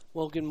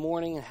Well, good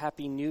morning and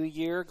Happy New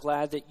Year.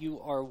 Glad that you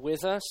are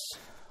with us.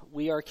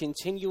 We are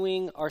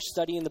continuing our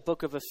study in the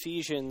book of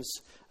Ephesians.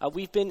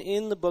 We've been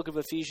in the book of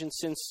Ephesians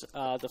since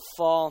the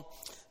fall,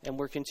 and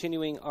we're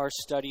continuing our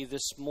study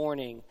this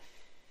morning.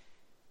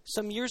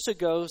 Some years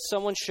ago,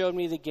 someone showed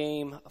me the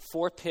game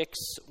 4 Picks,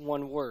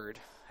 1 Word.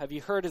 Have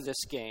you heard of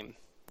this game?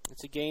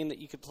 It's a game that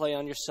you could play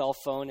on your cell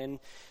phone, and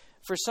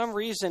for some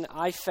reason,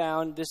 I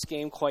found this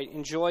game quite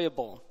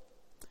enjoyable.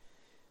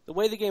 The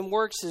way the game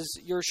works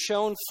is you're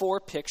shown 4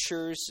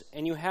 pictures,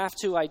 and you have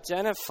to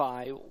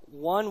identify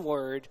one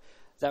word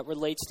that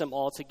relates them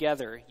all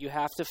together. You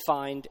have to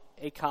find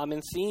a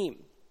common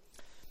theme.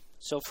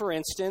 So, for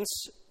instance,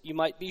 you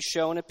might be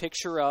shown a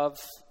picture of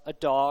a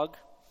dog,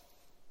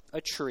 a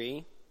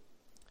tree,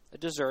 a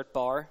dessert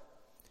bar,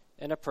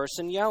 and a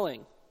person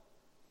yelling.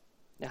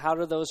 Now, how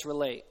do those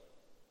relate?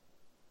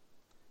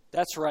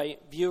 That's right.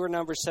 Viewer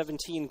number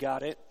 17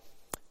 got it.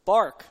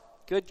 Bark.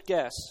 Good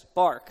guess.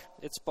 Bark.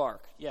 It's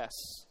bark. Yes.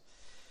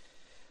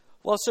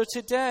 Well, so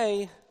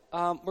today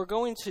we're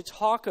going to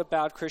talk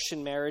about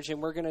Christian marriage,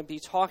 and we're going to be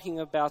talking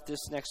about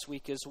this next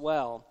week as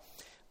well.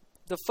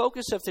 The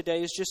focus of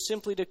today is just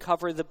simply to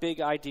cover the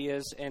big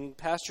ideas, and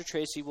Pastor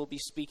Tracy will be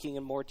speaking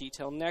in more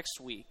detail next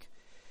week.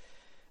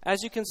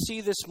 As you can see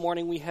this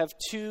morning, we have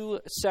 2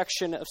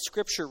 sections of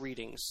scripture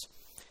readings,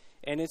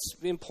 and it's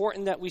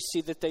important that we see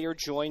that they are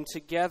joined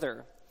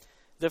together.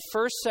 The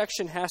first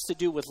section has to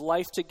do with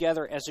life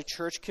together as a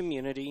church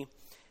community,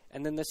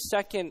 and then the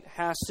second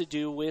has to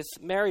do with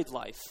married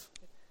life.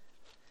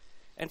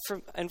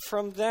 And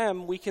from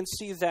them, we can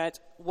see that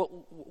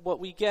what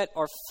we get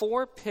are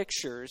 4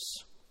 pictures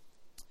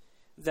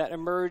that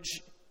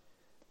emerge,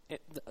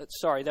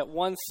 that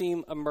one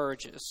theme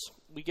emerges.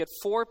 We get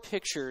 4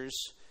 pictures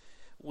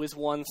with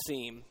one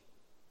theme.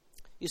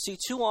 You see,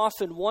 too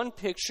often one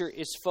picture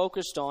is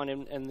focused on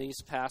in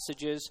these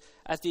passages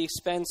at the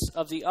expense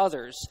of the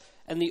others,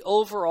 and the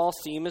overall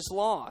theme is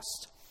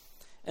lost.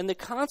 And the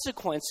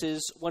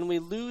consequences when we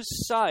lose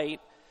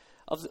sight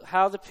of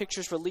how the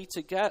pictures relate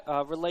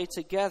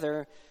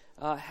together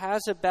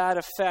has a bad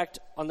effect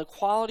on the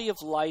quality of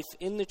life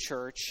in the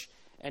church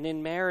and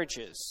in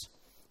marriages.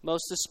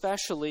 Most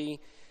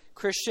especially,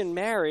 Christian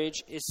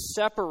marriage is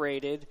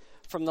separated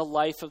from the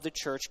life of the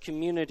church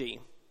community.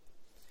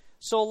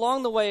 So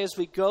along the way, as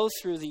we go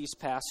through these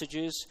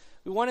passages,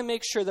 we want to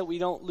make sure that we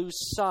don't lose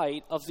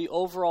sight of the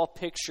overall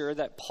picture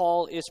that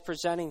Paul is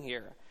presenting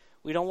here.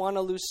 We don't want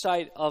to lose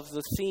sight of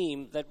the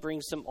theme that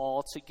brings them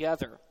all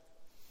together.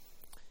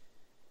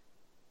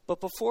 But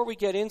before we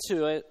get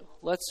into it,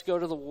 let's go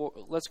to the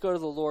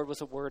Lord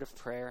with a word of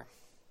prayer.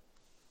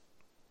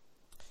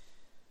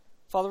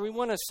 Father, we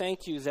want to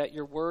thank you that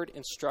your word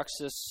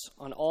instructs us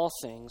on all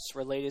things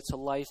related to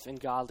life and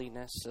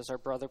godliness, as our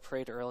brother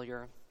prayed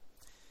earlier.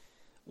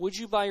 Would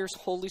you, by your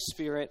Holy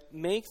Spirit,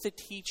 make the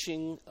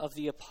teaching of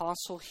the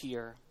apostle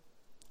here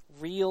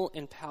real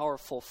and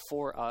powerful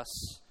for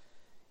us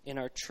in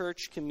our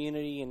church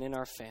community and in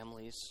our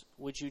families?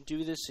 Would you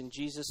do this in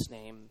Jesus'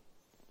 name?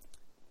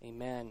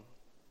 Amen.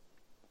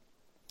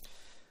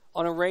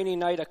 On a rainy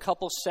night, a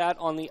couple sat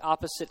on the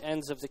opposite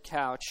ends of the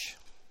couch.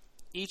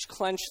 Each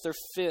clenched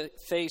their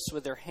face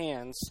with their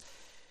hands.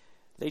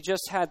 They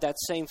just had that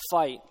same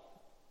fight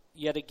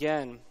yet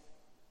again.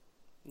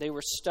 They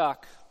were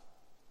stuck.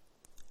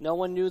 No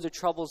one knew the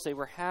troubles they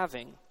were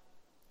having.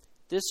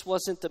 This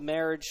wasn't the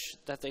marriage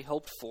that they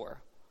hoped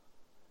for.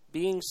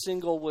 Being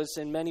single was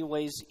in many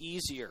ways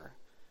easier.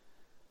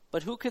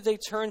 But who could they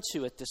turn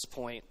to at this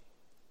point?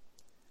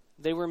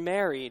 They were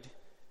married,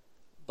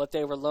 but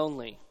they were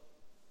lonely.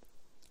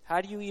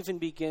 How do you even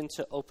begin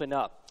to open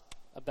up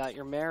about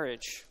your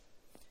marriage?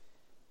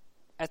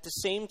 At the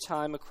same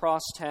time,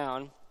 across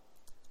town,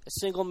 a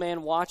single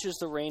man watches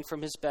the rain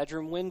from his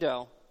bedroom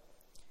window.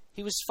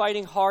 He was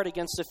fighting hard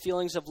against the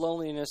feelings of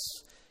loneliness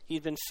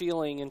he'd been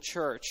feeling in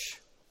church.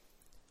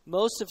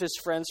 Most of his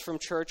friends from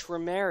church were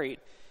married,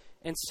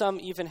 and some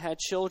even had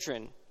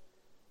children.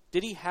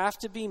 Did he have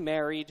to be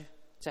married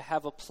to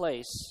have a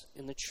place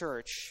in the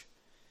church?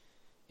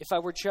 If I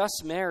were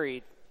just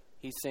married,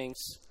 he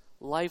thinks,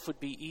 life would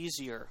be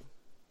easier.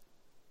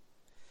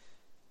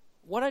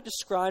 What I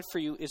described for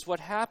you is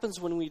what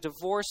happens when we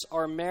divorce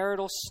our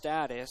marital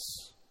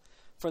status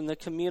from the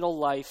communal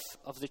life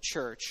of the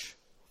church.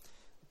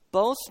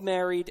 Both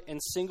married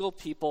and single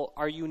people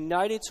are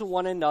united to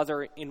one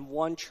another in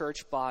one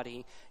church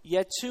body,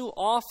 yet too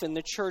often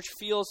the church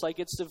feels like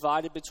it's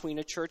divided between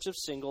a church of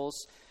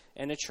singles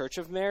and a church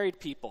of married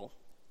people.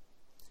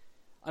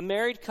 A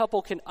married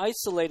couple can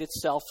isolate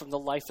itself from the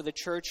life of the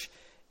church,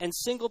 and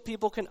single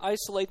people can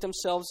isolate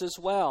themselves as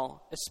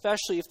well,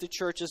 especially if the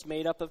church is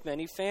made up of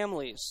many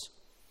families.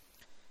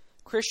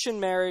 Christian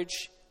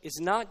marriage is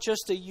not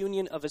just a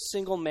union of a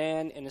single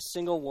man and a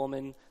single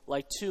woman,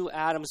 like 2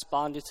 atoms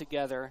bonded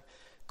together.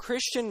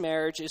 Christian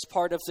marriage is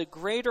part of the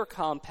greater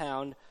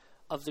compound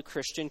of the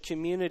Christian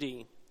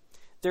community.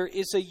 There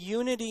is a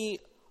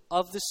unity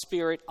of the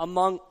Spirit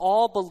among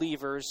all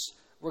believers,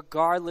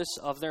 regardless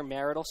of their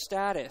marital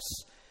status.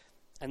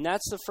 And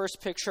that's the first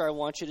picture I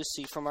want you to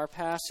see from our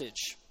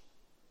passage.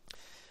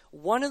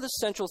 One of the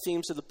central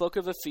themes of the book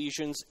of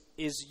Ephesians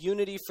is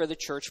unity for the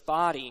church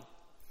body.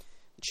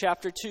 In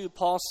chapter 2,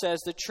 Paul says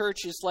the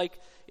church is like,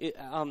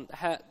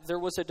 there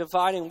was a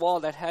dividing wall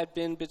that had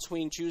been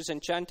between Jews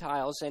and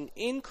Gentiles, and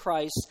in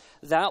Christ,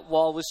 that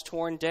wall was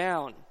torn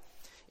down.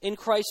 In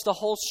Christ, the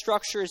whole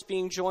structure is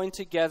being joined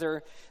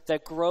together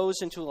that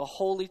grows into a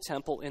holy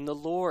temple in the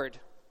Lord.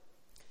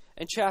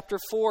 In chapter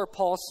 4,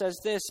 Paul says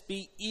this,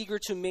 "Be eager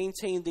to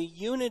maintain the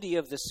unity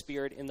of the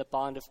Spirit in the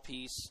bond of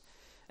peace."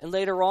 And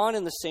later on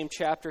in the same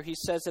chapter, he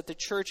says that the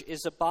church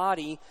is a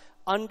body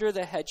under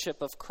the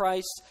headship of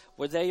Christ,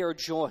 where they are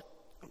joined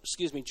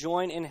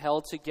and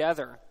held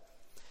together.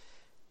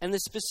 And the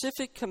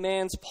specific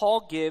commands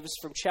Paul gives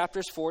from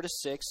chapters 4 to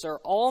 6 are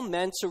all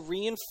meant to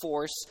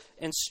reinforce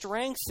and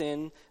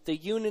strengthen the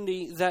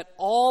unity that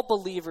all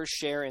believers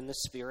share in the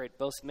Spirit,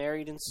 both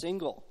married and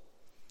single.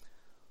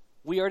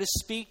 We are to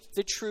speak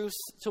the truth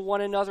to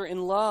one another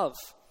in love.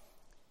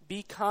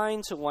 Be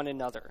kind to one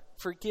another.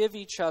 Forgive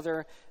each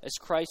other as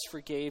Christ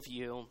forgave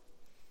you.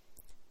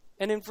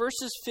 And in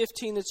verses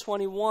 15 to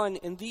 21,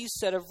 in these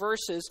set of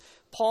verses,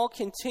 Paul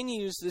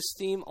continues this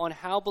theme on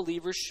how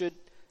believers should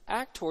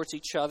act towards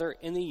each other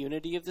in the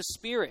unity of the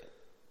Spirit.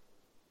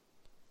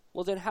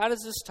 Well, then how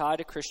does this tie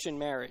to Christian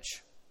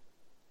marriage?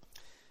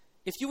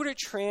 If you were to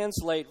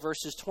translate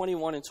verses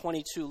 21 and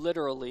 22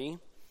 literally,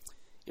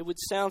 it would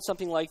sound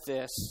something like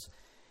this: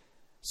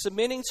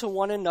 submitting to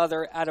one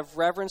another out of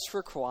reverence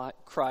for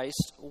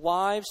Christ,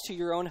 wives to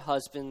your own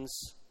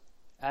husbands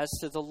as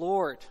to the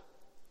Lord.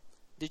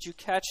 Did you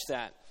catch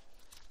that?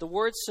 The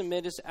word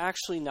submit is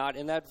actually not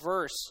in that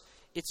verse.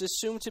 It's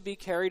assumed to be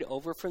carried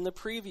over from the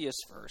previous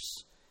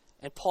verse.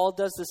 And Paul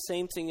does the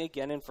same thing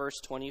again in verse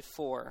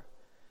 24.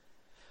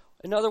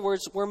 In other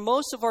words, where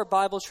most of our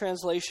Bible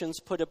translations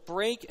put a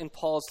break in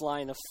Paul's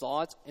line of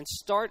thought and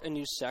start a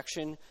new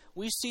section,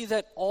 we see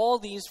that all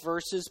these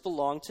verses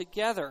belong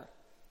together.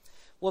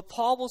 What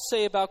Paul will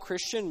say about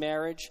Christian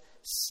marriage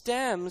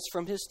stems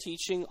from his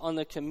teaching on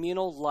the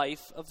communal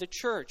life of the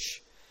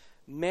church.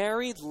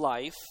 Married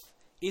life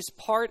is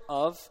part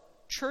of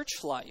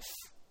church life.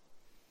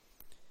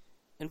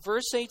 In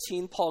verse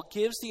 18, Paul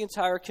gives the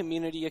entire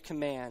community a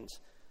command: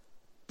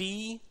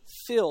 be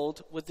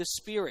filled with the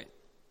Spirit.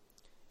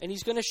 And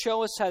he's going to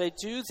show us how to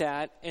do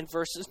that in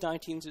verses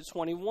 19 to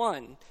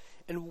 21.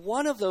 And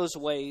one of those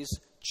ways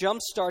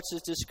jumpstarts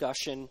his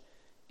discussion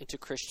into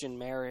Christian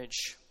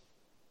marriage.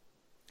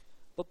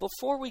 But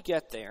before we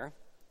get there,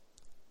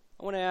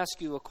 I want to ask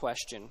you a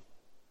question.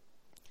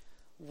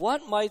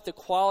 What might the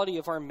quality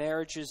of our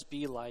marriages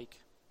be like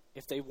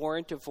if they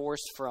weren't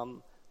divorced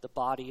from the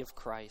body of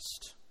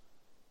Christ?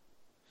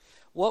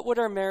 What would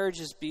our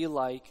marriages be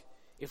like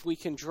if we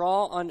can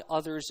draw on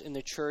others in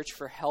the church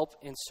for help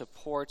and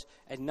support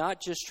and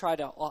not just try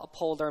to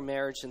uphold our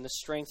marriage in the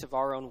strength of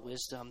our own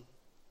wisdom?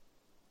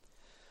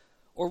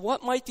 Or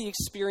what might the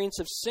experience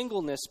of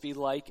singleness be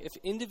like if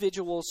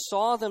individuals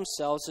saw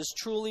themselves as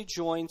truly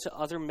joined to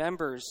other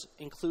members,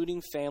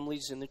 including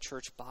families in the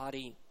church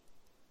body?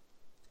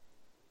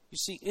 You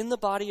see, in the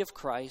body of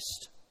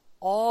Christ,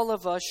 all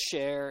of us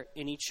share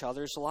in each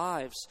other's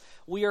lives.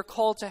 We are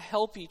called to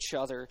help each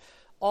other,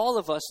 all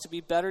of us to be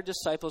better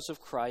disciples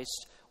of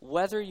Christ,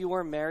 whether you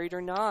are married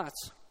or not.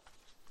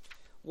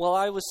 While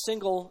I was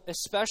single,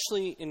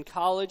 especially in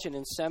college and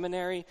in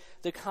seminary,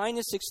 the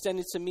kindness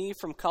extended to me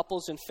from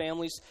couples and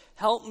families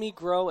helped me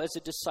grow as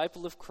a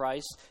disciple of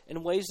Christ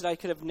in ways that I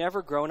could have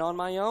never grown on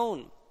my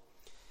own.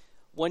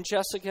 When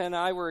Jessica and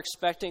I were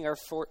expecting our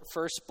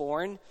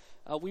firstborn,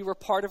 we were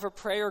part of a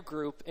prayer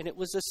group, and it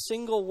was a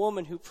single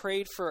woman who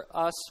prayed for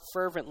us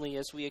fervently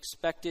as we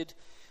expected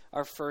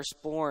our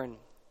firstborn.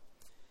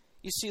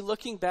 You see,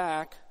 looking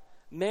back,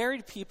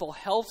 married people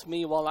helped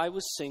me while I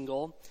was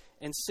single,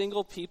 and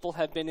single people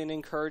have been an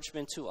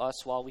encouragement to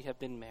us while we have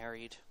been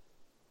married.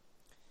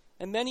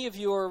 And many of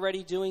you are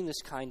already doing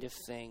this kind of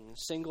thing,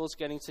 singles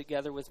getting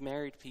together with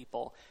married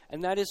people.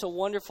 And that is a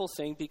wonderful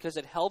thing because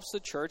it helps the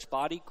church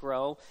body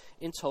grow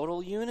in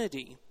total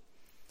unity.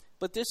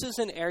 But this is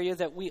an area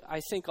that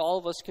I think all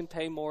of us can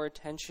pay more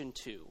attention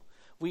to.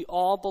 We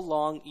all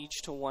belong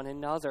each to one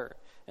another.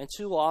 And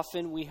too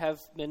often we have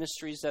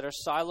ministries that are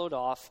siloed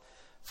off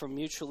from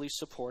mutually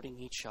supporting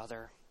each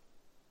other.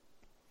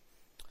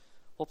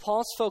 Well,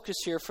 Paul's focus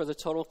here for the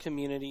total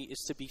community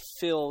is to be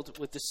filled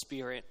with the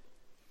Spirit.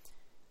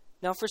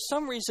 Now, for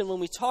some reason, when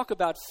we talk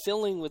about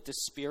filling with the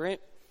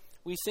Spirit,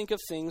 we think of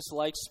things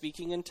like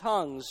speaking in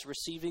tongues,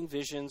 receiving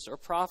visions, or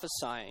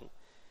prophesying.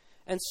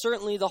 And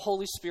certainly the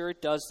Holy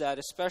Spirit does that,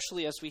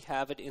 especially as we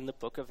have it in the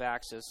book of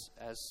Acts,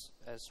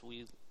 as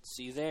we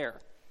see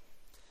there.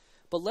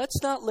 But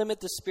let's not limit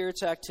the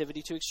Spirit's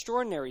activity to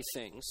extraordinary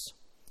things.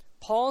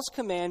 Paul's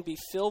command, be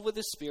filled with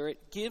the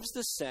Spirit, gives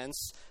the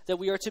sense that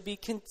we are to be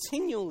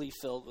continually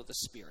filled with the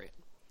Spirit.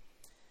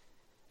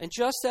 And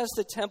just as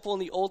the temple in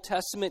the Old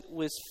Testament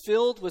was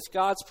filled with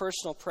God's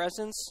personal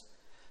presence,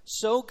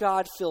 so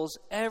God fills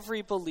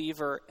every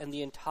believer and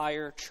the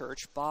entire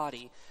church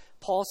body.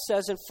 Paul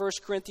says in 1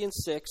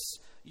 Corinthians 6,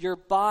 your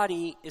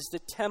body is the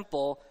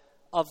temple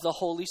of the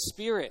Holy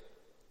Spirit.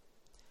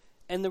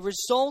 And the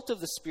result of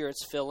the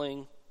Spirit's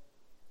filling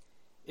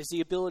is the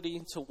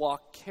ability to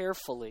walk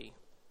carefully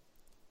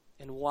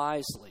and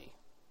wisely.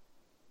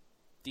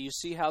 Do you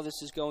see how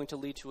this is going to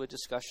lead to a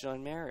discussion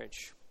on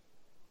marriage?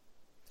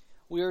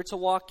 We are to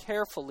walk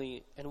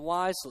carefully and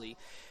wisely.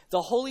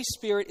 The Holy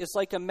Spirit is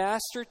like a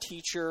master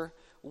teacher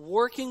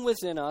working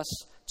within us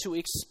to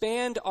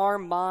expand our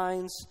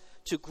minds,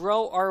 to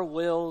grow our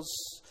wills,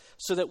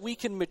 so that we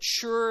can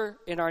mature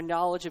in our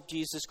knowledge of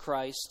Jesus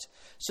Christ,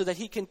 so that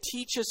he can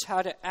teach us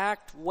how to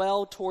act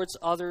well towards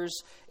others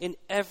in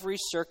every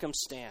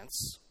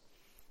circumstance.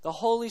 The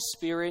Holy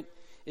Spirit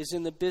is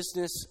in the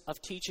business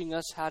of teaching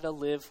us how to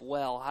live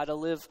well, how to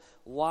live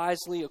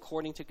wisely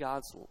according to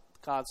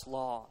God's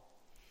law.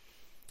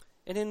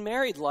 And in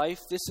married life,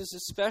 this is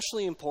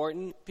especially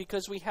important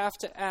because we have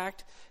to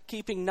act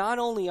keeping not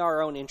only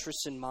our own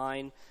interests in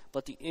mind,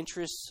 but the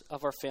interests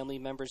of our family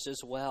members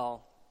as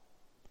well.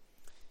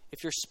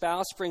 If your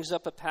spouse brings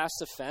up a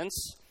past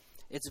offense,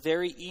 it's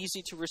very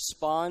easy to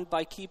respond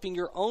by keeping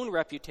your own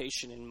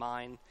reputation in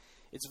mind.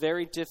 It's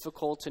very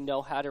difficult to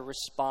know how to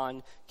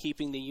respond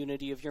keeping the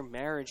unity of your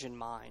marriage in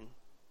mind.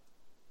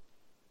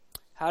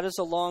 How does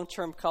a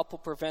long-term couple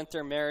prevent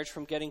their marriage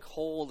from getting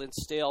cold and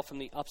stale from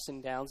the ups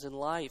and downs in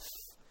life?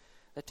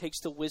 That takes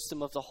the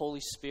wisdom of the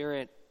Holy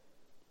Spirit.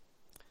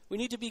 We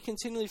need to be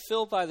continually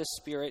filled by the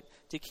Spirit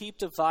to keep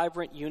the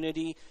vibrant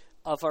unity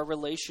of our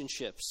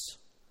relationships.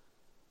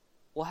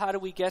 Well, how do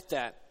we get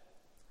that?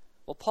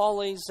 Well, Paul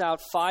lays out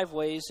 5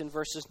 ways in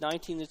verses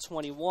 19 to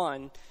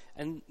 21,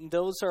 and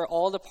those are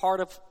all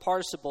the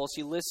participles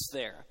he lists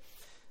there.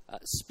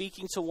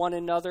 Speaking to one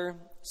another,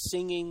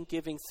 singing,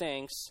 giving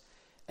thanks.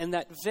 And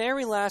that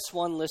very last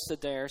one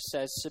listed there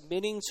says,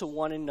 submitting to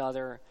one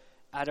another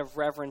out of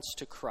reverence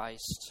to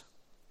Christ.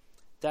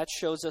 That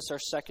shows us our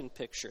second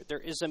picture. There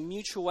is a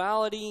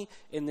mutuality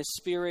in the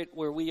Spirit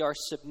where we are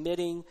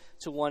submitting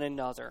to one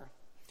another.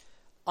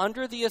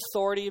 Under the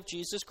authority of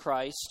Jesus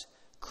Christ,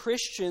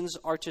 Christians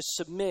are to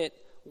submit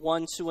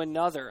one to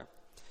another.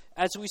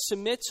 As we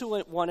submit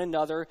to one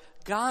another,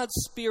 God's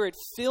Spirit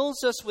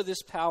fills us with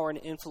his power and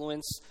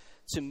influence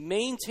to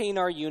maintain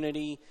our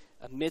unity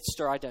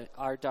amidst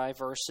our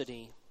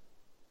diversity.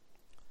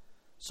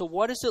 So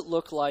what does it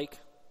look like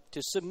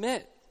to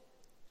submit?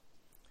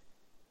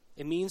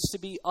 It means to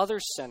be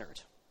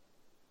other-centered,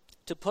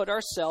 to put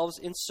ourselves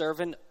in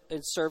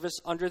service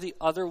under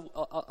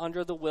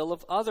the will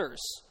of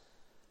others,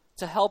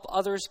 to help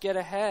others get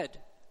ahead,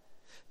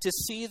 to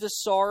see the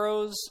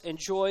sorrows and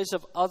joys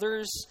of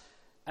others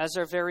as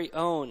our very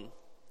own.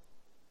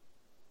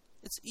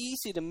 It's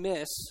easy to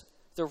miss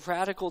the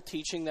radical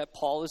teaching that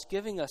Paul is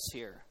giving us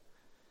here.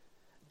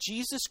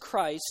 Jesus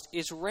Christ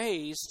is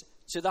raised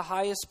to the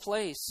highest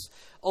place,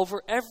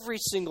 over every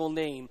single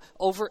name,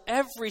 over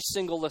every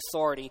single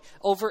authority,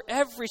 over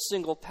every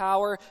single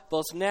power,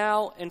 both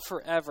now and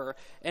forever.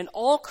 And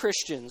all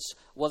Christians,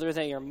 whether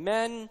they are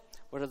men,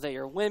 whether they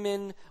are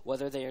women,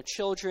 whether they are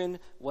children,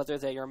 whether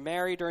they are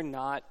married or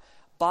not,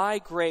 by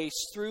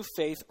grace, through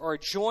faith, are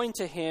joined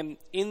to him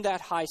in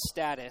that high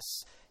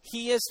status.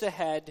 He is the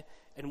head,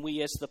 and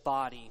we as the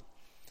body.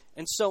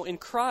 And so in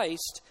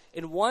Christ,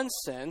 in one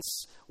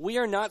sense, we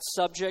are not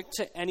subject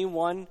to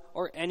anyone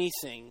or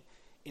anything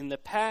in the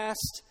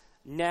past,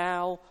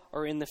 now,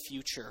 or in the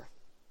future.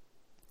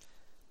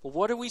 But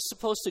what are we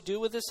supposed to do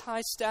with this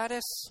high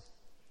status?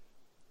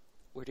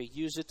 We're to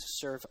use it to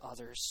serve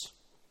others,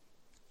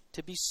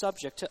 to be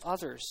subject to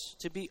others,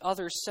 to be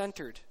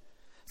other-centered.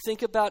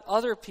 Think about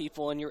other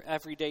people in your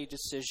everyday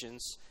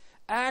decisions.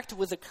 Act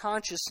with a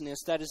consciousness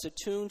that is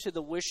attuned to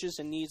the wishes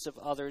and needs of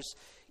others,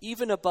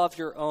 even above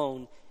your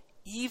own,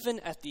 even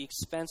at the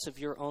expense of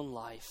your own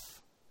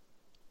life.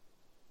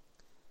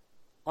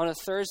 On a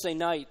Thursday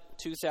night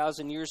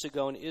 2,000 years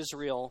ago in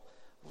Israel,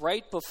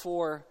 right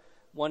before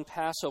one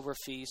Passover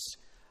feast,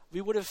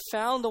 we would have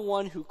found the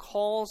one who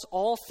calls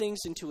all things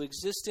into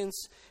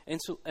existence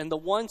and the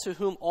one to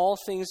whom all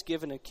things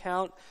give an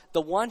account, the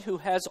one who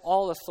has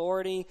all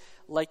authority,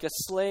 like a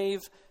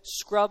slave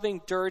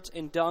scrubbing dirt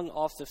and dung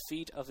off the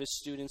feet of his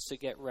students to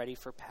get ready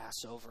for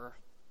Passover.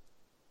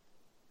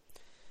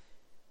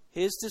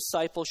 His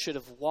disciples should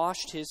have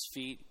washed his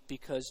feet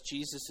because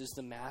Jesus is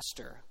the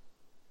master.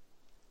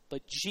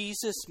 But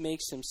Jesus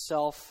makes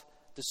himself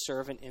the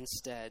servant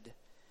instead.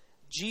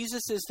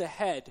 Jesus is the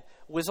head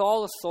with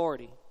all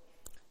authority,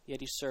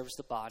 yet he serves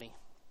the body.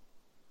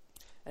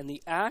 And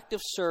the act of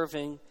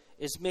serving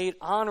is made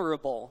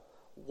honorable.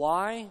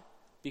 Why?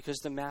 Because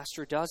the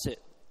master does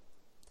it.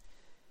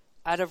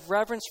 Out of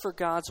reverence for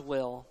God's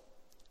will,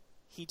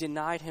 he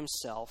denied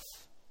himself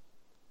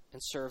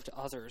and served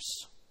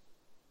others.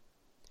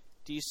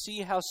 Do you see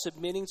how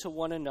submitting to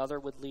one another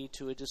would lead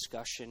to a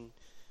discussion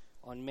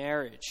on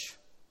marriage?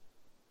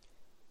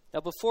 Now,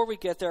 before we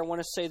get there, I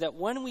want to say that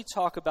when we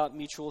talk about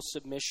mutual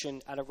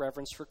submission out of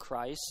reverence for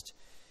Christ,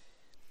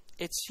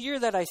 it's here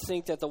that I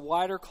think that the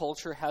wider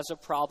culture has a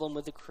problem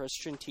with the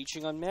Christian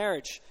teaching on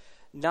marriage,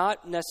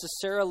 not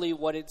necessarily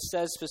what it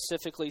says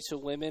specifically to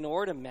women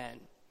or to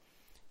men.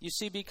 You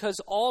see, because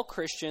all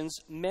Christians,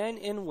 men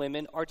and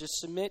women, are to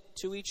submit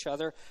to each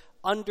other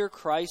under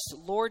Christ's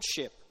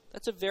lordship.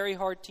 That's a very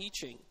hard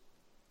teaching.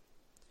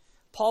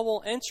 Paul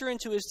will enter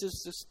into his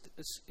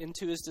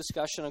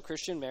discussion on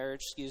Christian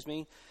marriage,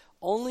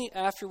 only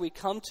after we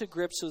come to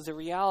grips with the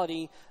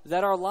reality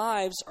that our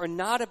lives are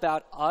not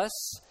about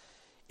us,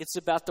 it's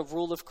about the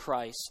rule of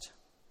Christ.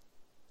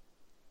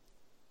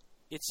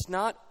 It's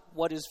not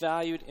what is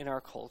valued in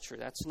our culture.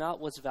 That's not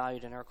what's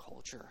valued in our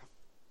culture.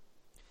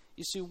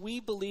 You see, we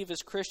believe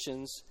as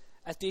Christians,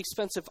 at the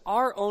expense of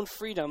our own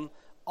freedom,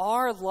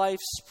 our life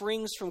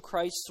springs from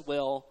Christ's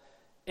will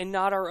and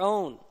not our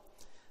own.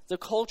 The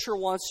culture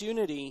wants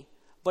unity,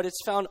 but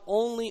it's found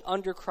only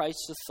under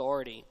Christ's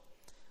authority.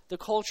 The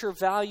culture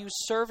values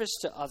service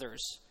to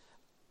others,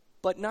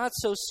 but not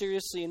so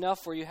seriously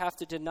enough where you have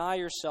to deny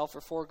yourself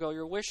or forego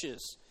your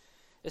wishes,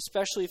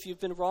 especially if you've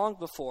been wronged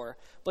before.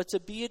 But to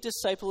be a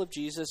disciple of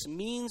Jesus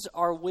means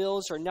our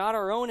wills are not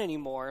our own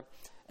anymore,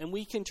 and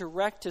we can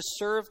direct to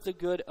serve the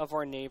good of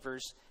our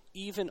neighbors,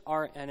 even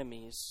our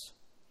enemies.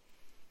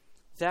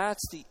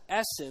 That's the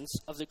essence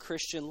of the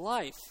Christian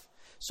life.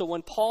 So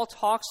when Paul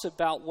talks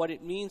about what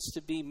it means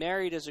to be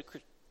married as a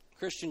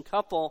Christian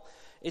couple,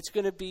 it's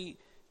going to be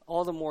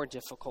all the more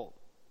difficult.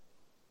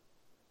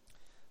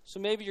 So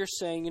maybe you're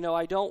saying,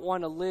 I don't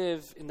want to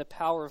live in the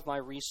power of my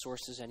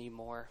resources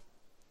anymore,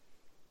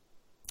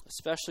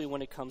 especially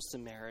when it comes to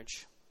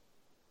marriage.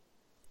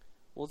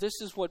 Well,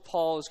 this is what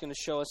Paul is going to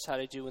show us how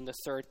to do in the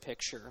third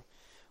picture,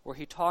 where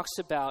he talks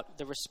about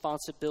the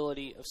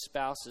responsibility of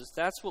spouses.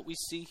 That's what we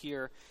see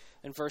here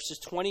in verses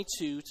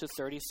 22 to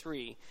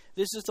 33.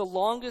 This is the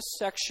longest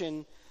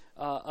section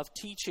of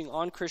teaching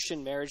on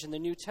Christian marriage in the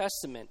New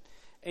Testament.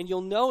 And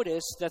you'll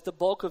notice that the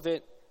bulk of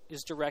it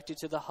is directed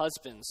to the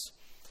husbands.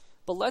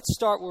 But let's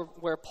start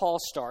where Paul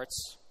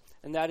starts,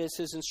 and that is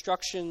his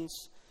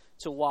instructions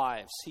to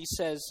wives. He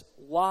says,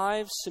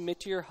 "Wives, submit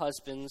to your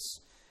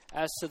husbands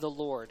as to the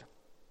Lord."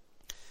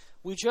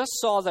 We just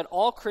saw that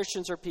all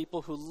Christians are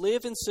people who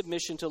live in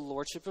submission to the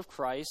lordship of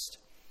Christ.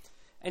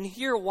 And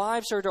here,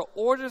 wives are to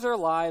order their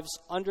lives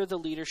under the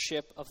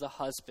leadership of the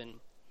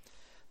husband.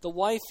 The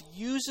wife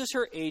uses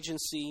her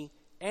agency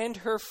and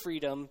her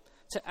freedom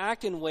to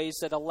act in ways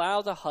that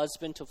allow the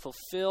husband to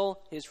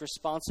fulfill his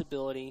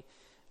responsibility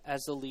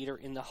as the leader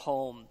in the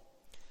home.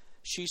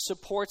 She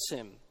supports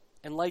him,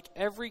 and like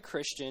every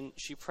Christian,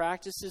 she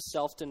practices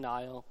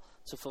self-denial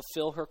to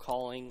fulfill her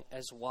calling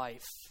as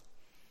wife.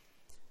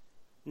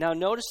 Now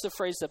notice the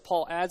phrase that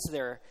Paul adds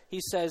there.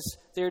 He says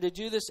they're to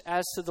do this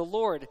as to the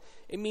Lord.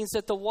 It means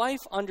that the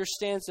wife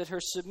understands that her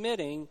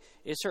submitting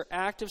is her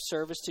act of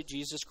service to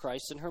Jesus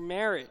Christ in her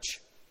marriage.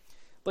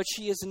 But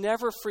she is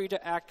never free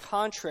to act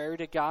contrary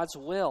to God's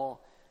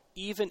will,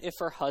 even if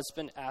her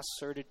husband asks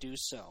her to do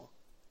so,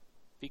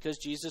 because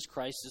Jesus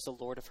Christ is the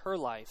Lord of her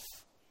life.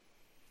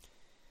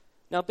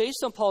 Now,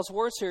 based on Paul's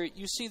words here,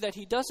 you see that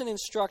he doesn't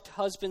instruct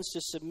husbands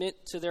to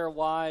submit to their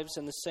wives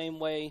in the same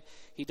way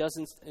he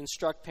doesn't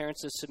instruct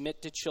parents to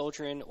submit to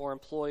children or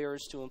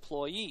employers to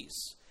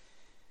employees.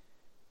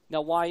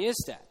 Now, why is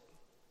that?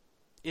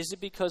 Is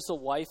it because the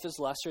wife is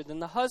lesser than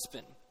the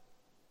husband?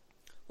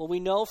 Well, we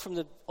know from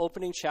the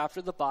opening chapter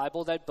of the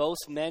Bible that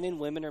both men and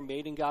women are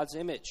made in God's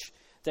image,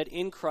 that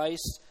in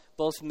Christ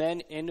both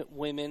men and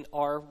women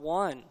are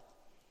one.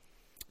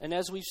 And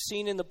as we've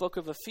seen in the book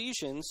of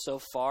Ephesians so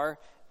far,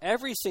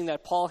 everything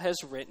that Paul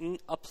has written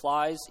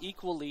applies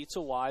equally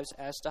to wives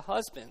as to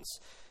husbands.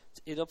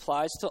 It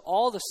applies to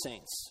all the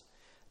saints.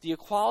 The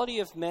equality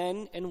of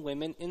men and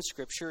women in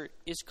Scripture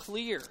is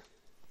clear.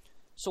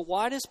 So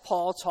why does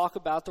Paul talk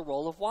about the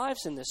role of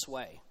wives in this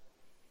way?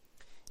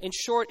 In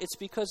short, it's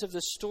because of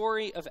the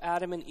story of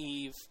Adam and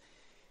Eve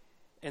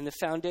and the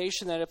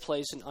foundation that it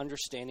plays in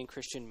understanding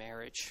Christian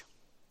marriage.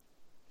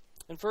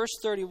 In verse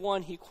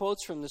 31, he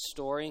quotes from the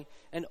story,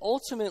 and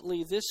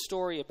ultimately this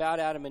story about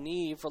Adam and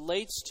Eve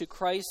relates to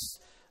Christ's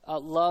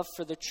love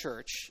for the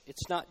church.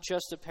 It's not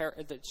just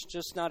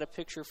not a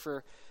picture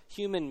for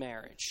human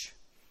marriage.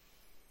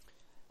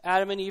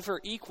 Adam and Eve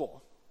are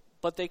equal,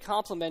 but they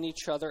complement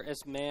each other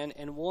as man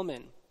and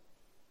woman.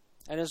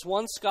 And as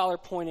one scholar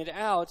pointed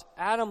out,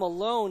 Adam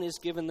alone is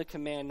given the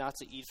command not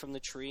to eat from the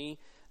tree.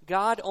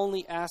 God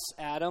only asks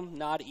Adam,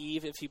 not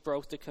Eve, if he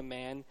broke the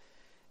command.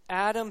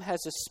 Adam has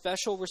a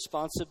special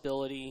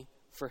responsibility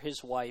for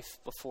his wife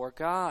before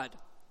God.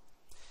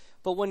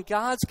 But when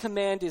God's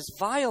command is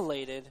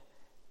violated,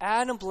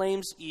 Adam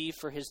blames Eve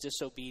for his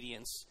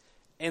disobedience.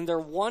 And their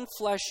one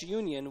flesh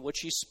union, which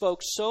he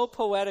spoke so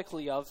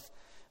poetically of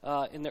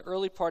in the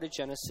early part of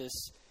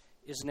Genesis,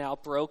 is now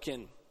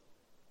broken.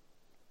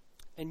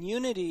 And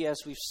unity,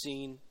 as we've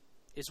seen,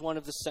 is one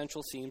of the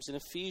central themes in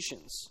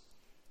Ephesians.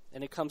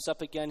 And it comes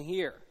up again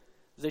here.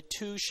 The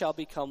two shall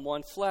become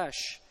one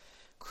flesh.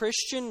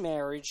 Christian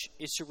marriage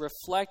is to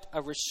reflect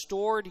a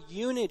restored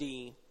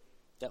unity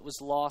that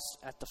was lost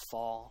at the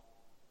fall.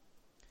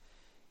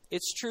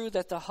 It's true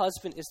that the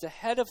husband is the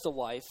head of the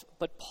wife,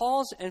 but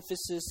Paul's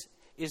emphasis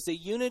is the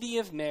unity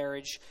of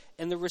marriage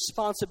and the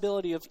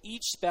responsibility of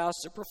each spouse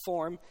to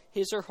perform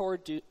his or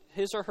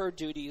her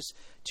duties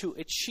to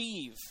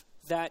achieve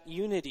that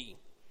unity.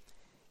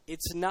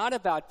 It's not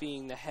about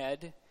being the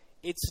head.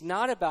 It's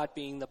not about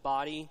being the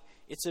body.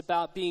 It's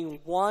about being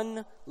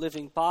one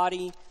living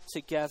body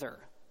together.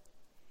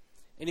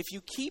 And if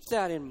you keep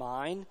that in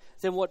mind,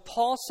 then what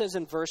Paul says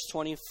in verse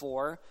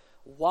 24,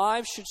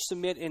 wives should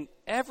submit in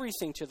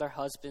everything to their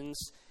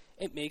husbands,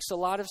 it makes a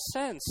lot of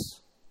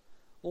sense.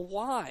 Well,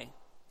 why?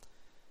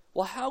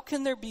 Well, how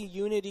can there be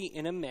unity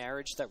in a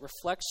marriage that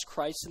reflects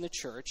Christ in the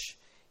church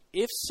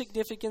if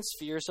significant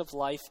spheres of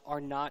life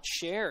are not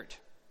shared?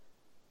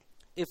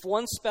 If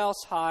one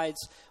spouse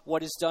hides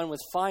what is done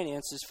with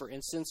finances, for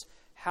instance,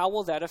 how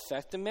will that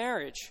affect the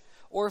marriage?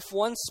 Or if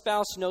one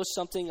spouse knows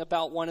something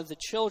about one of the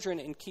children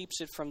and keeps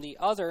it from the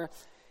other,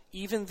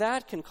 even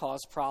that can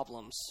cause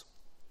problems.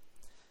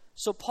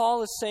 So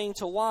Paul is saying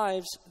to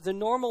wives, the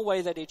normal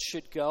way that it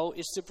should go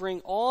is to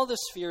bring all the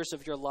spheres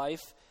of your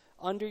life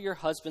under your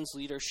husband's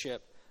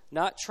leadership,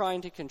 not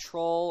trying to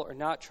control or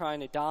not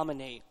trying to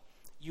dominate.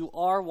 You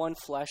are one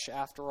flesh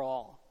after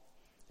all.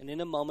 And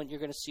in a moment, you're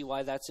going to see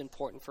why that's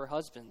important for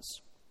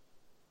husbands.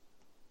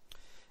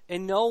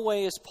 In no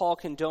way is Paul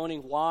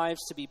condoning wives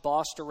to be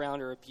bossed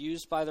around or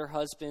abused by their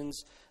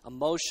husbands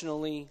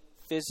emotionally,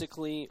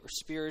 physically, or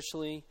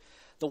spiritually.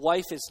 The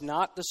wife is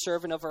not the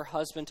servant of her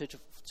husband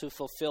to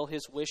fulfill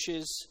his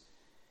wishes.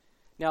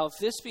 Now, if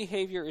this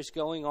behavior is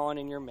going on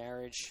in your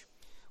marriage,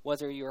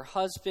 whether you're a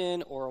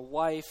husband or a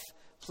wife,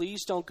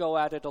 please don't go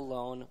at it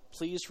alone.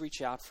 Please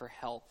reach out for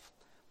help.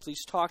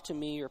 Please talk to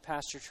me or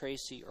Pastor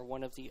Tracy or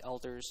one of the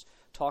elders.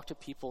 Talk to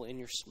people in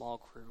your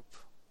small group.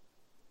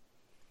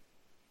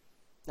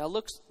 Now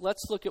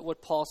let's look at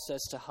what Paul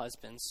says to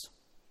husbands.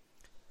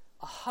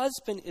 A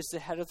husband is the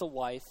head of the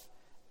wife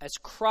as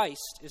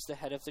Christ is the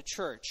head of the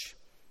church.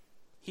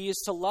 He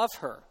is to love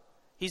her.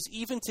 He's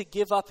even to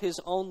give up his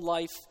own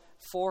life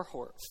for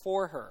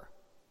her.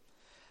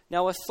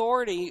 Now,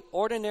 authority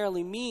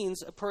ordinarily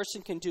means a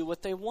person can do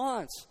what they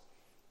want,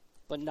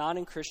 but not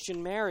in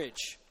Christian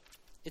marriage.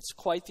 It's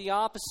quite the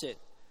opposite.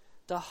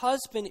 The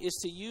husband is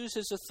to use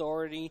his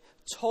authority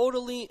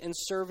totally in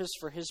service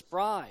for his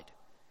bride.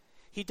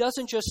 He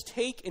doesn't just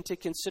take into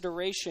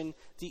consideration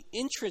the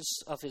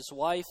interests of his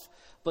wife,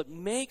 but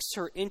makes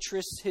her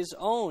interests his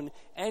own,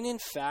 and in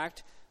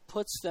fact,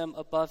 puts them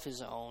above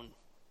his own.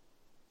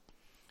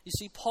 You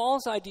see,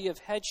 Paul's idea of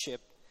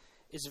headship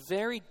is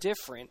very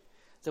different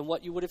than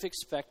what you would have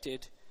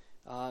expected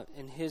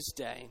in his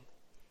day.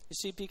 You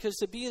see, because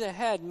to be the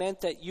head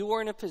meant that you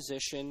were in a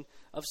position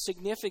of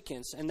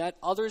significance and that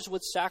others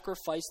would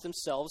sacrifice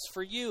themselves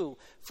for you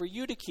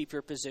to keep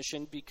your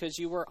position because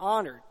you were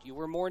honored, you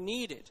were more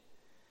needed.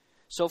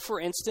 So, for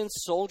instance,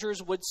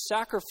 soldiers would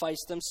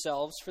sacrifice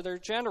themselves for their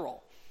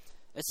general.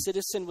 A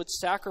citizen would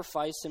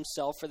sacrifice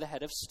himself for the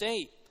head of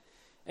state.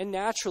 And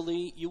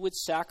naturally, you would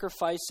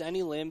sacrifice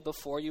any limb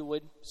before you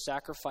would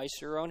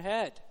sacrifice your own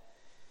head.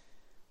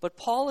 But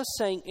Paul is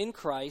saying in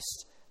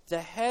Christ,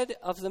 the head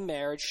of the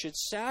marriage should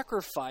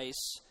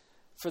sacrifice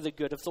for the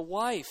good of the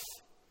wife.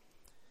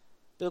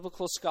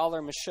 Biblical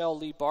scholar Michelle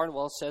Lee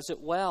Barnwell says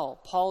it well.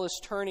 Paul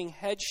is turning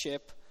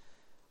headship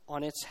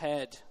on its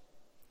head.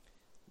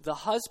 The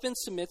husband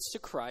submits to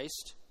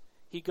Christ.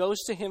 He goes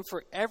to him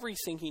for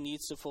everything he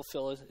needs to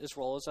fulfill his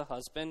role as a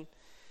husband.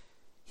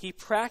 He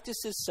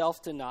practices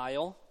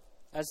self-denial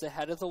as the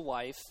head of the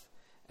wife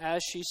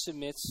as she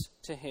submits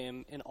to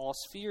him in all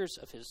spheres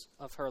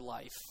of her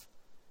life.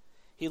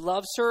 He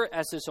loves her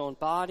as his own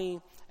body,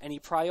 and he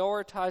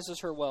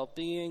prioritizes her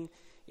well-being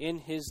in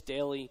his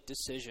daily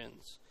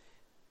decisions.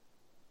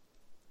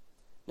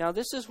 Now,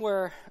 this is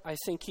where I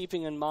think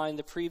keeping in mind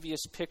the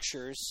previous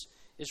pictures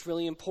is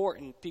really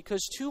important,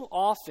 because too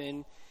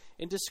often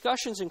in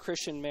discussions in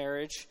Christian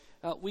marriage,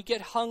 we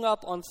get hung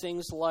up on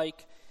things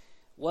like,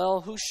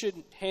 well, who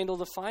should handle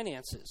the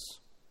finances?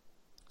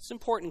 It's an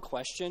important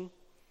question.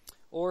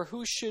 Or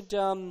who should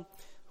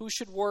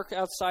work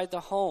outside the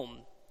home?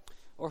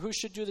 Or who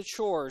should do the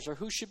chores? Or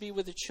who should be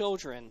with the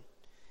children?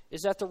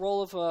 Is that the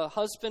role of a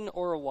husband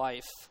or a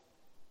wife?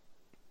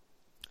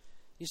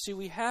 You see,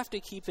 we have to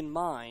keep in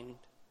mind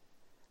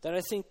that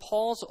I think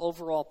Paul's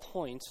overall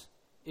point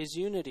is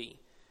unity.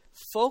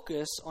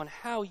 Focus on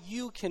how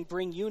you can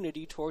bring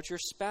unity towards your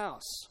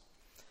spouse.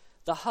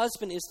 The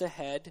husband is the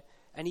head,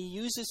 and he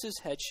uses his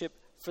headship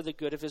for the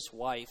good of his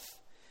wife.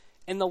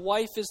 And the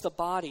wife is the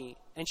body,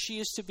 and she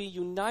is to be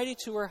united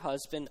to her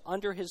husband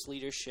under his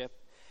leadership.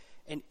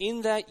 And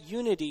in that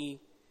unity,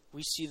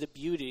 we see the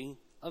beauty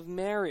of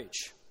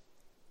marriage.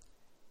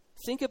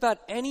 Think about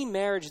any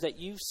marriage that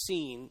you've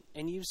seen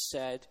and you've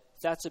said,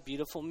 that's a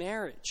beautiful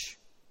marriage.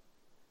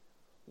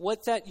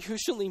 What that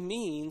usually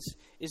means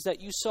is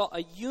that you saw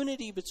a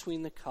unity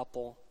between the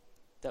couple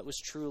that was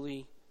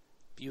truly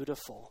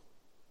beautiful.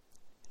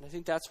 And I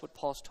think that's what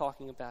Paul's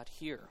talking about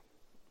here.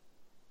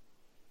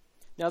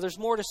 Now, there's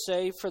more to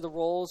say for the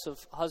roles of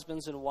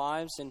husbands and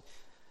wives, and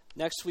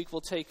next week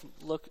we'll take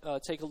a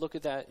look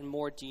at that in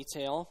more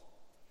detail.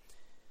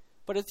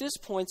 But at this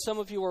point, some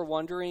of you are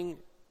wondering,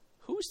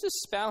 who's the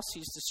spouse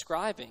he's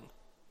describing?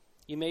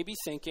 You may be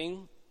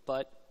thinking,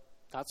 but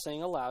not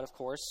saying aloud, of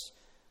course,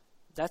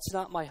 that's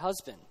not my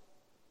husband.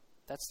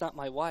 That's not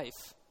my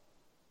wife.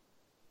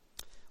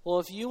 Well,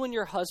 if you and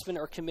your husband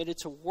are committed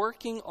to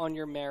working on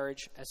your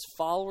marriage as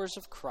followers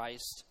of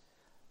Christ,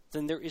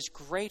 then there is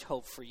great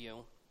hope for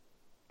you.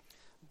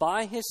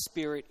 By his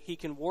Spirit, he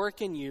can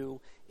work in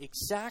you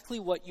exactly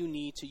what you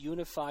need to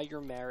unify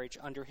your marriage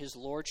under his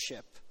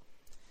lordship.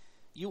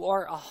 You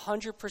are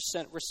 100%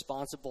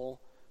 responsible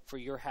for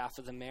your half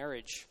of the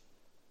marriage.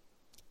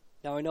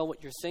 Now, I know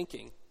what you're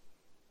thinking,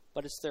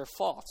 but it's their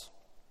fault.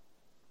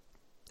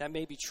 That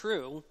may be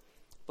true,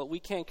 but we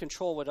can't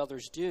control what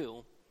others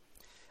do.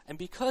 And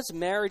because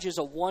marriage is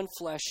a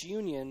one-flesh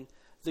union,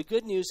 the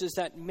good news is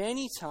that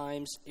many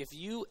times, if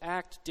you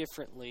act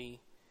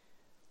differently,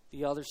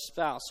 the other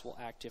spouse will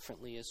act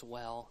differently as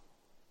well.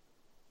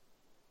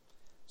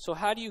 So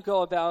how do you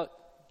go about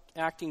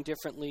acting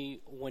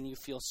differently when you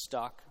feel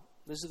stuck?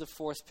 This is the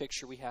fourth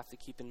picture we have to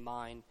keep in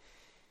mind.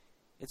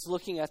 It's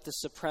looking at the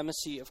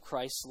supremacy of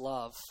Christ's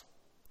love.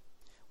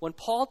 When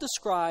Paul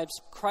describes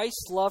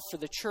Christ's love for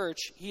the church,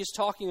 he is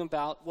talking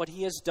about what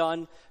he has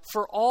done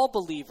for all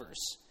believers.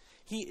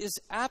 He is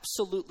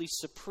absolutely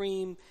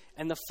supreme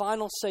and the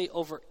final say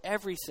over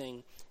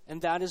everything,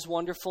 and that is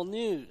wonderful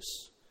news.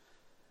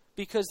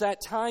 Because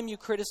that time you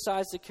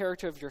criticize the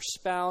character of your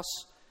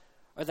spouse,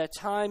 or that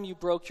time you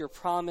broke your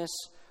promise,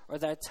 or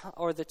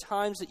the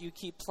times that you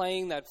keep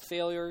playing that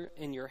failure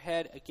in your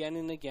head again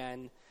and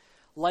again,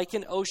 like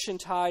an ocean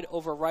tide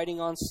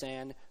overriding on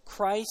sand,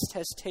 Christ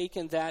has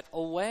taken that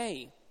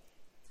away.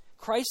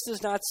 Christ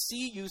does not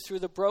see you through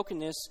the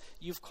brokenness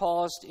you've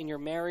caused in your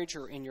marriage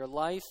or in your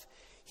life.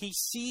 He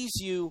sees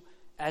you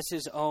as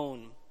his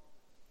own.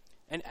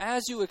 And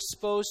as you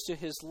expose to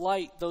his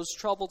light those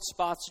troubled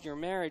spots in your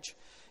marriage,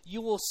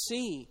 you will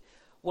see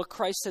what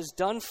Christ has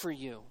done for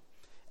you.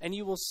 And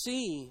you will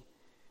see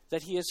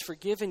that he has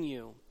forgiven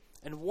you.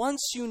 And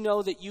once you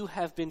know that you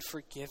have been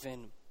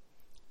forgiven,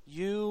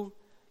 you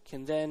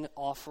can then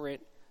offer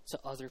it to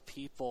other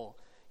people.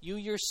 You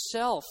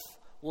yourself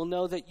will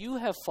know that you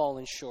have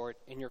fallen short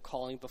in your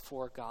calling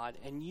before God,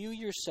 and you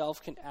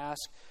yourself can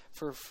ask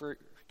for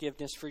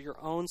forgiveness for your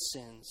own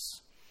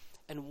sins.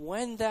 And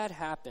when that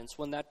happens,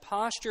 when that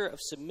posture of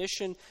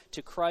submission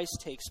to Christ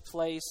takes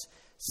place,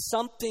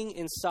 something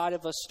inside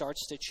of us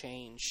starts to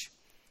change.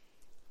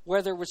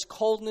 Where there was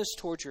coldness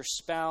towards your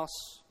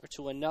spouse or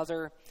to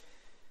another,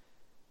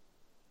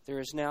 there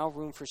is now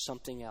room for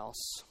something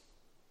else.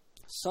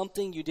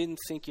 Something you didn't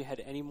think you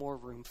had any more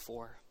room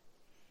for.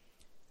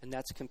 And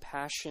that's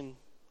compassion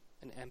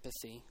and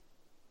empathy.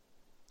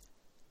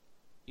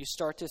 You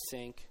start to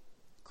think,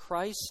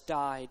 Christ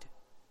died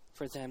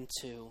for them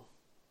too,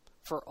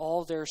 for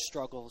all their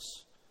struggles,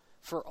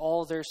 for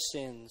all their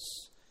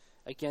sins,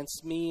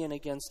 against me and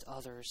against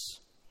others.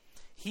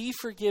 He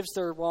forgives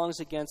their wrongs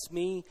against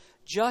me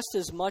just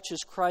as much as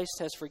Christ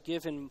has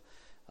forgiven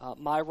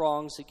my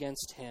wrongs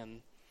against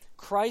him.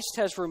 Christ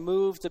has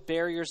removed the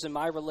barriers in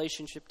my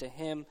relationship to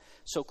him,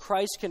 so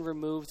Christ can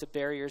remove the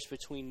barriers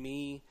between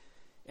me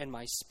and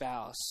my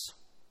spouse.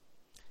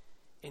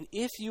 And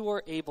if you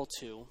are able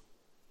to,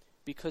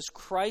 because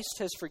Christ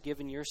has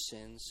forgiven your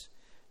sins,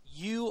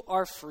 you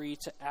are free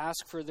to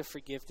ask for the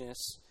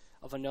forgiveness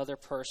of another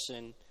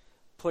person,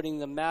 putting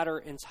the matter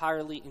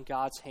entirely in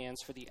God's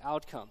hands for the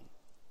outcome.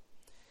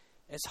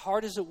 As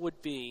hard as it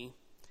would be,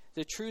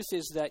 the truth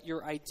is that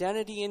your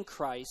identity in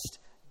Christ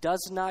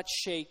does not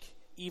shake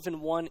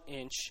even 1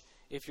 inch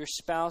if your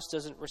spouse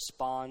doesn't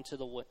respond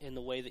in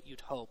the way that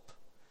you'd hope.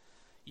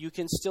 You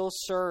can still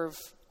serve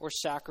or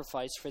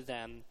sacrifice for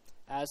them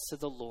as to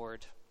the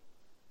Lord,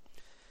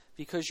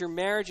 because your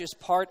marriage is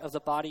part of the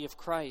body of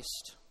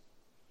Christ.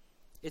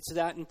 It's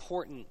that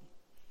important.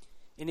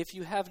 And if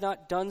you have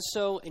not done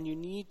so and you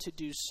need to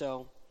do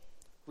so,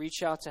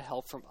 reach out to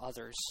help from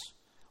others.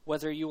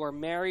 Whether you are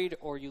married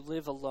or you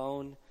live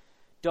alone,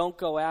 don't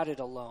go at it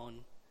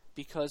alone,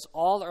 because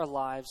all our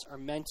lives are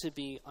meant to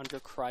be under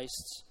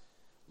Christ's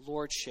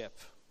lordship.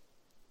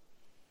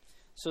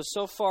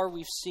 So far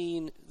we've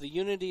seen the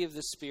unity of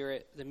the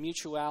Spirit, the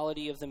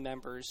mutuality of the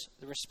members,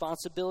 the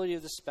responsibility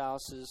of the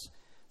spouses,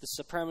 the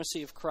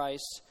supremacy of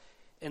Christ,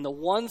 and the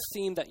one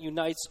theme that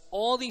unites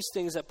all these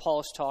things that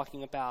Paul is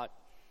talking about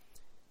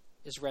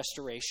is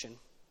restoration.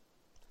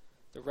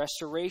 The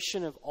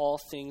restoration of all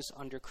things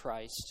under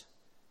Christ.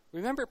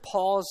 Remember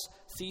Paul's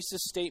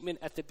thesis statement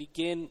at the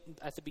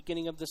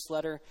beginning of this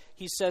letter?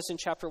 He says in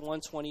chapter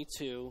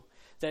 122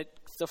 that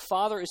the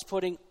Father is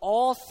putting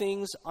all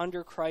things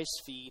under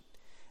Christ's feet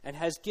and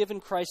has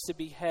given Christ to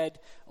be head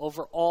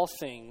over all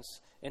things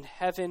in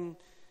heaven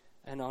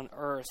and on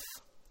earth.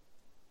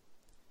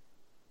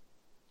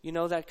 You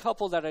know, that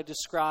couple that I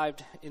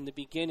described in the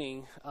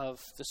beginning of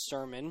the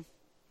sermon,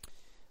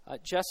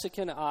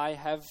 Jessica and I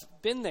have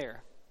been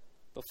there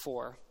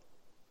before.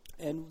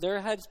 And there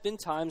has been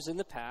times in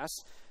the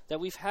past that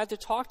we've had to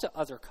talk to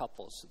other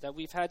couples, that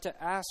we've had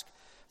to ask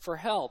for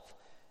help.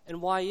 And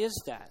why is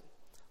that?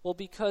 Well,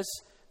 because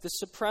the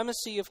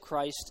supremacy of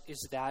Christ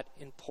is that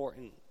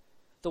important.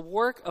 The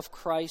work of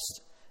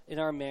Christ in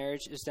our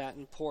marriage is that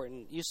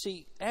important. You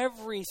see,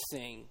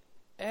 everything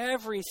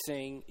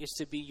is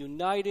to be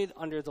united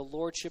under the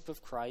lordship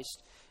of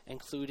Christ,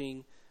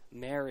 including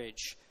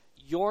marriage.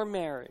 Your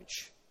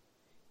marriage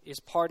is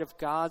part of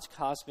God's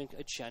cosmic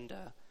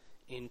agenda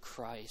in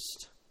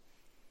Christ.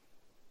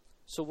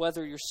 So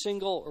whether you're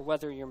single or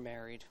whether you're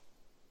married,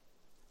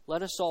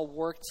 let us all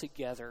work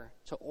together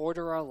to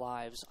order our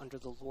lives under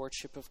the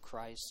lordship of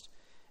Christ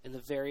in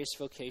the various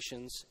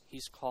vocations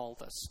he's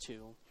called us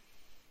to.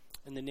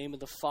 In the name of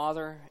the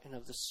Father, and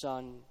of the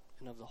Son,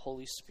 and of the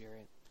Holy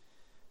Spirit.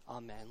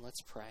 Amen.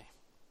 Let's pray.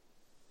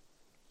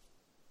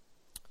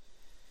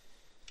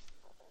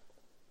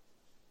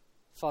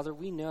 Father,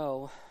 we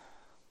know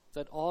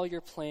that all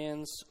your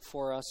plans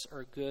for us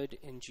are good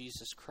in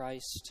Jesus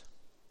Christ.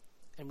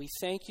 And we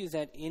thank you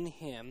that in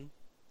him,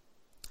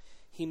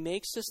 he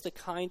makes us the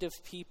kind of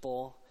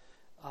people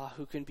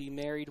who can be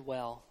married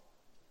well,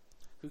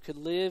 who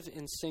can live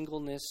in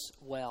singleness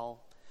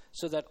well,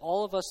 so that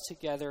all of us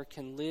together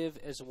can live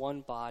as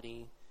one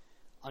body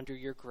under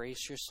your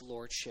gracious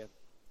lordship.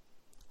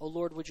 Oh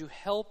Lord, would you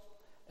help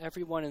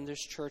everyone in this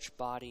church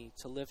body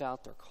to live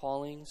out their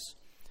callings?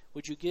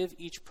 Would you give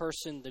each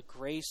person the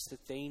grace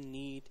that they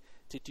need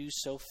to do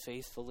so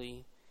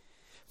faithfully?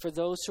 For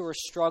those who are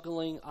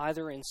struggling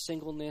either in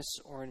singleness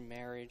or in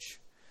marriage,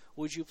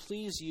 would you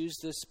please use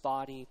this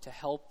body to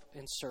help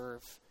and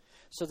serve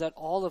so that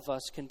all of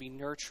us can be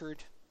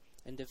nurtured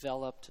and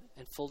developed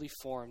and fully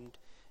formed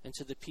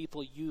into the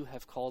people you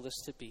have called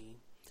us to be.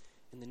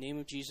 In the name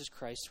of Jesus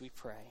Christ we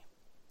pray.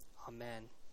 Amen.